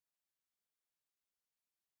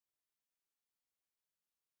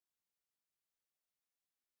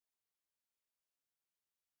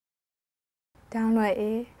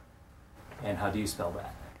Daung. And how do you spell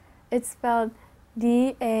that? It's spelled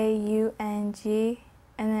Daung, and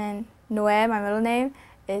then Nwe, my middle name,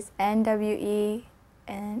 is Nwe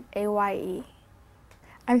and Aye.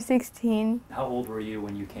 I'm 16. How old were you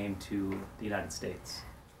when you came to the United States?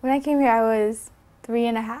 When I came here, I was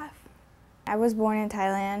 3.5. I was born in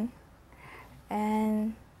Thailand,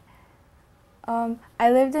 and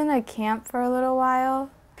I lived in a camp for a little while.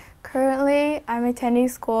 Currently, I'm attending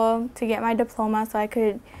school to get my diploma so I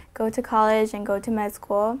could go to college and go to med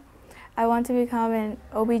school. I want to become an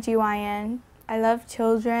OBGYN. I love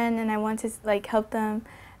children, and I want to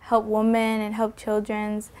help women and help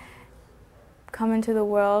children come into the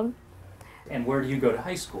world. And where do you go to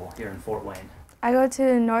high school here in Fort Wayne? I go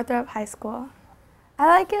to Northrop High School. I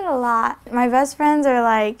like it a lot. My best friends are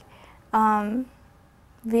like Vietnamese,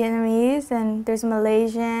 and there's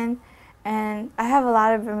Malaysian, and I have a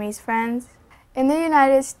lot of Burmese friends. In the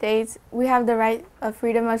United States, we have the right of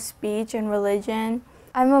freedom of speech and religion.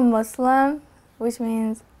 I'm a Muslim, which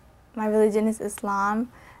means my religion is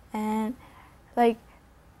Islam, and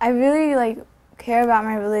I really care about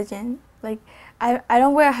my religion. I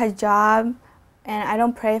don't wear a hijab, and I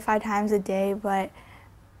don't pray 5 times a day, but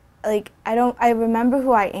I remember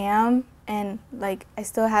who I am, and I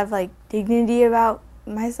still have dignity about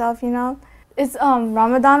myself, you know. It's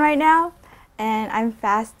Ramadan right now, and I'm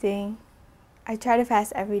fasting. I try to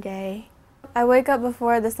fast every day. I wake up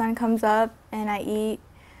before the sun comes up, and I eat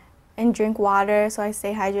and drink water so I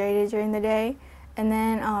stay hydrated during the day. And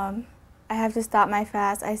then I have to stop my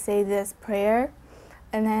fast. I say this prayer,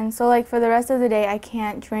 and then so for the rest of the day I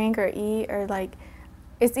can't drink or eat, or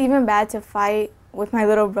it's even bad to fight with my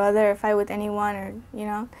little brother or fight with anyone, or you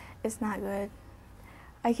know, it's not good.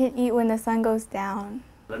 I can eat when the sun goes down.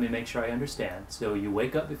 Let me make sure I understand. So you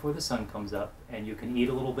wake up before the sun comes up, and you can eat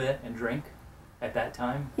a little bit and drink at that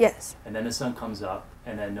time? Yes. And then the sun comes up,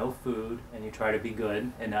 and then no food, and you try to be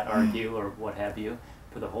good and not argue or what have you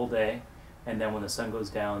for the whole day. And then when the sun goes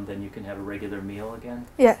down, then you can have a regular meal again?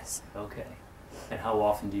 Yes. Okay. And how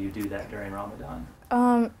often do you do that during Ramadan?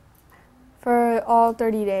 For all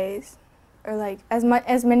 30 days, or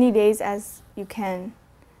as many days as you can.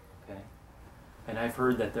 Okay. And I've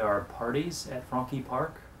heard that there are parties at Franke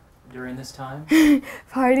Park during this time.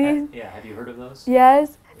 Parties? Yeah, have you heard of those?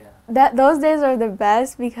 Yes. Yeah. Those days are the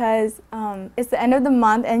best because it's the end of the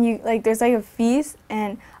month, and there's a feast,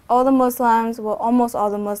 and all the Muslims, well, almost all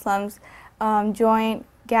the Muslims,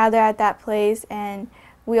 gather at that place, and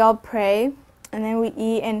we all pray, and then we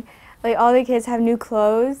eat, and all the kids have new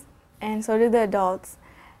clothes, and so do the adults.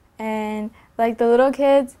 And the little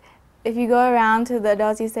kids, if you go around to the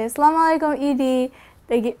adults, you say "Assalamu alaikum Eid,"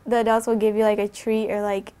 the adults will give you a treat or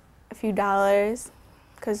a few dollars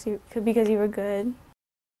because you were good.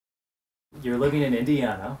 You're living in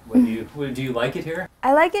Indiana. Do you like it here?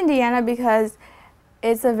 I like Indiana because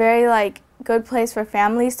it's a very good place for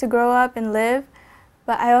families to grow up and live,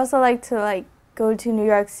 but I also like to go to New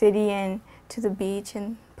York City and to the beach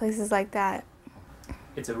and places like that.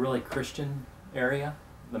 It's a really Christian area.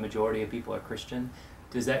 The majority of people are Christian.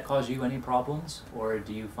 Does that cause you any problems, or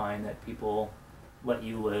do you find that people let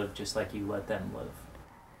you live just like you let them live?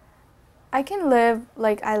 I can live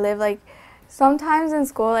like I live. Sometimes in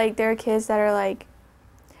school, there are kids that are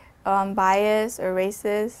biased or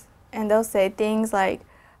racist, and they'll say things like,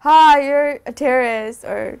 "Ha, you're a terrorist,"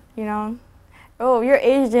 or you know, "Oh, you're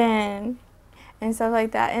Asian," and stuff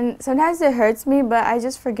like that. And sometimes it hurts me, but I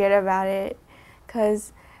just forget about it,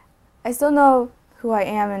 because I still know who I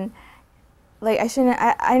am, and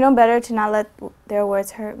I know better to not let their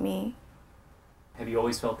words hurt me. Have you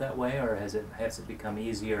always felt that way, or has it become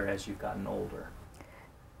easier as you've gotten older?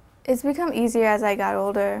 It's become easier as I got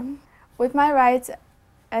older. With my rights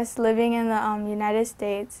as living in the United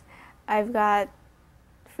States, I've got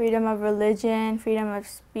freedom of religion, freedom of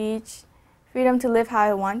speech, freedom to live how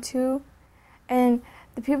I want to. And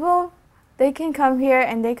the people, they can come here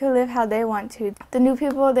and they can live how they want to. The new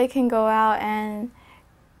people, they can go out and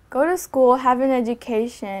go to school, have an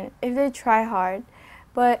education if they try hard.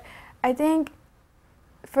 But I think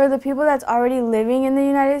for the people that's already living in the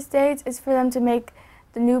United States, it's for them to make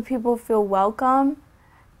the new people feel welcome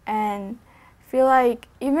and feel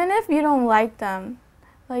even if you don't like them,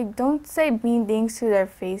 don't say mean things to their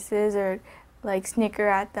faces or snicker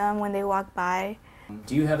at them when they walk by.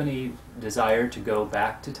 Do you have any desire to go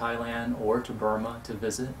back to Thailand or to Burma to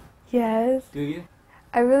visit? Yes. Do you?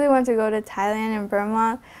 I really want to go to Thailand and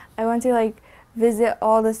Burma. I want to visit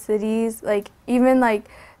all the cities, even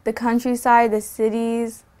the countryside, the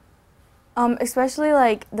cities, especially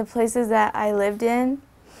the places that I lived in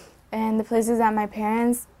and the places that my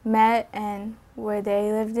parents met and where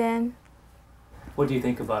they lived in. What do you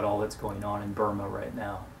think about all that's going on in Burma right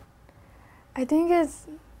now? I think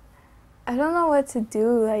I don't know what to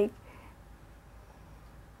do. Like,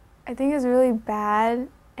 I think it's really bad,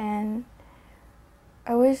 and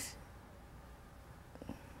I wish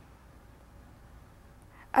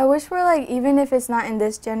we're like, even if it's not in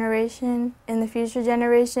this generation, in the future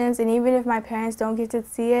generations, and even if my parents don't get to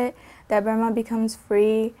see it, that Burma becomes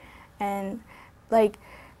free, and like,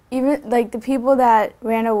 even like the people that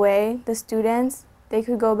ran away, the students, they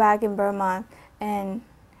could go back in Burma and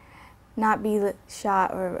not be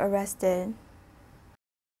shot or arrested.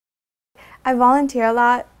 I volunteer a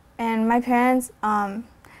lot, and my parents,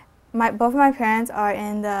 both of my parents are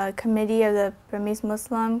in the committee of the Burmese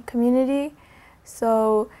Muslim community.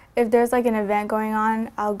 So if there's like an event going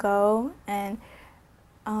on, I'll go, and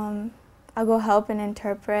I'll go help and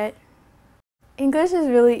interpret. English is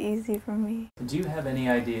really easy for me. Do you have any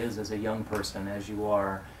ideas as a young person, as you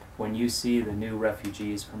are, when you see the new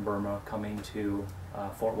refugees from Burma coming to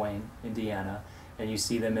Fort Wayne, Indiana, and you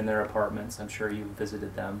see them in their apartments? I'm sure you've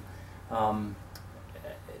visited them. Do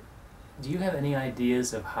you have any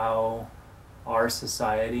ideas of how our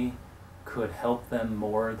society could help them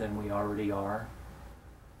more than we already are?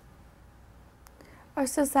 Our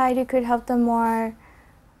society could help them more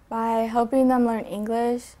by helping them learn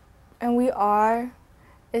English, and we are.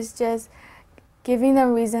 It's just giving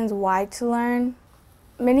them reasons why to learn.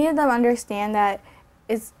 Many of them understand that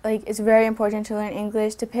it's very important to learn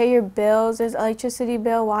English, to pay your bills. There's electricity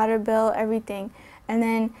bill, water bill, everything. And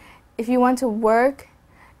then if you want to work,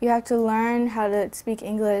 you have to learn how to speak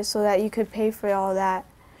English so that you could pay for all that.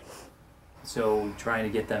 So trying to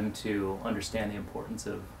get them to understand the importance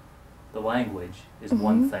of the language is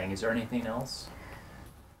one thing. Is there anything else?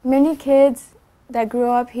 Many kids that grew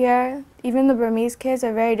up here, even the Burmese kids,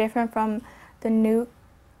 are very different from the new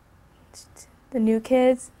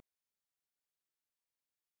kids.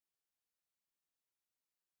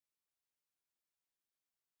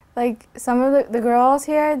 Like some of the girls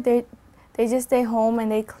here, they just stay home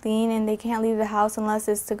and they clean, and they can't leave the house unless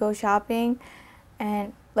it's to go shopping,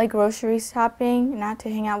 and like grocery shopping, not to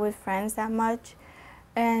hang out with friends that much.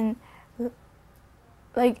 And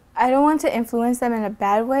like, I don't want to influence them in a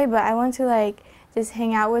bad way, but I want to like just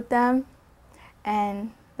hang out with them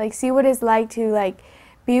and like see what it's like to like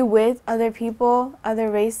be with other people,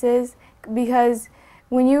 other races, because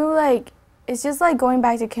when you like, it's just like going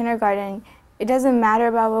back to kindergarten. It doesn't matter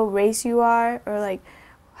about what race you are or like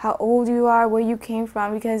how old you are, where you came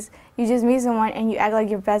from, because you just meet someone and you act like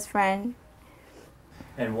your best friend.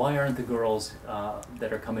 And why aren't the girls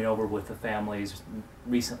that are coming over with the families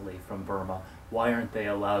recently from Burma, why aren't they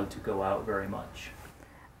allowed to go out very much?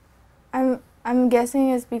 I'm guessing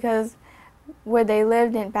it's because where they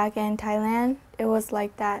lived back in Thailand, it was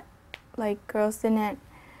like that. Like girls didn't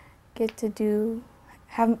get to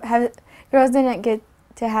girls didn't get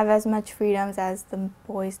to have as much freedoms as the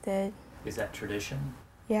boys did. Is that tradition?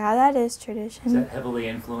 Yeah, that is tradition. Is that heavily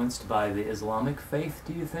influenced by the Islamic faith,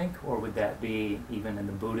 do you think? Or would that be even in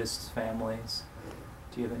the Buddhist families?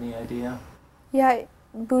 Do you have any idea? Yeah,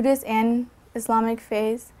 Buddhist and Islamic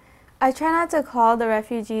faith. I try not to call the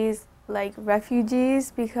refugees like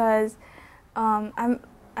refugees, because I'm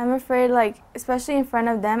afraid, like, especially in front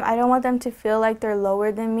of them, I don't want them to feel like they're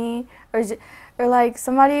lower than me, or like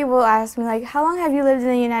somebody will ask me like, how long have you lived in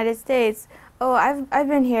the United States? Oh, I've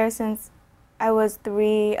been here since I was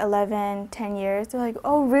 3, 11, 10 years. They're like,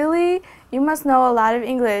 oh really? You must know a lot of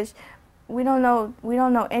English. We don't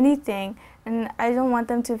know anything. And I don't want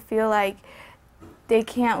them to feel like they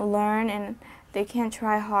can't learn and they can't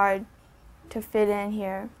try hard to fit in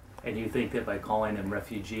here. And you think that by calling them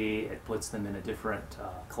refugee, it puts them in a different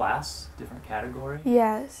class, different category?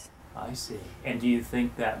 Yes. I see. And do you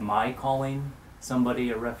think that my calling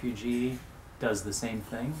somebody a refugee does the same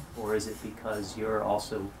thing? Or is it because you're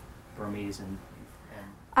also Burmese and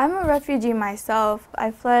I'm a refugee myself.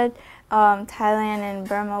 I fled Thailand and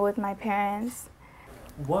Burma with my parents.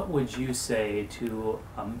 What would you say to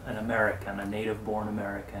an American, a native-born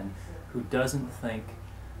American, who doesn't think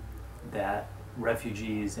that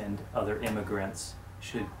refugees and other immigrants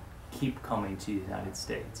should keep coming to the United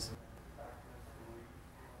States?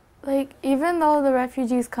 Like, even though the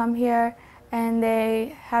refugees come here and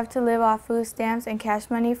they have to live off food stamps and cash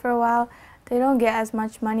money for a while, they don't get as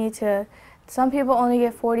much money to, some people only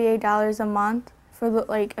get $48 a month for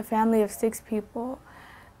like a family of 6 people.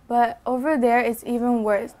 But over there it's even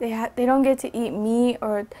worse. They don't get to eat meat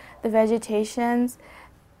or the vegetations.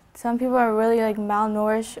 Some people are really like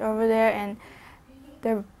malnourished over there and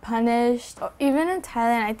they're punished. Even in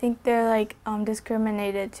Thailand, I think they're like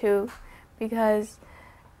discriminated too, because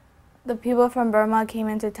the people from Burma came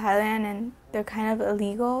into Thailand and they're kind of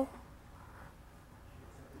illegal.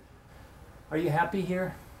 Are you happy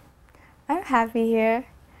here? I'm happy here.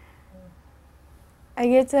 I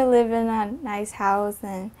get to live in a nice house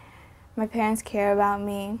and my parents care about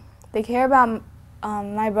me. They care about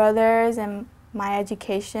my brothers and my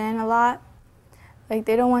education a lot. Like,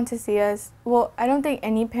 they don't want to see us, well, I don't think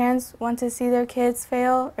any parents want to see their kids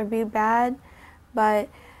fail or be bad, but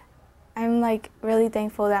I'm like really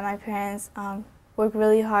thankful that my parents work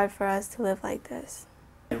really hard for us to live like this.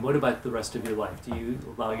 And what about the rest of your life? Do you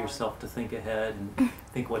allow yourself to think ahead and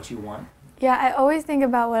think what you want? Yeah, I always think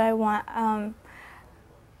about what I want.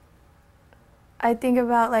 I think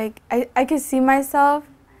about, like, I could see myself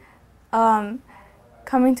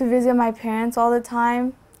coming to visit my parents all the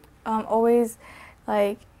time, always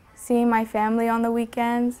like seeing my family on the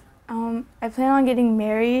weekends. I plan on getting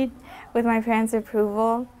married with my parents'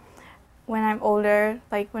 approval when I'm older,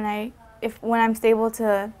 like when I'm stable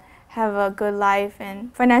to have a good life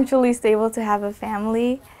and financially stable to have a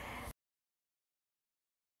family.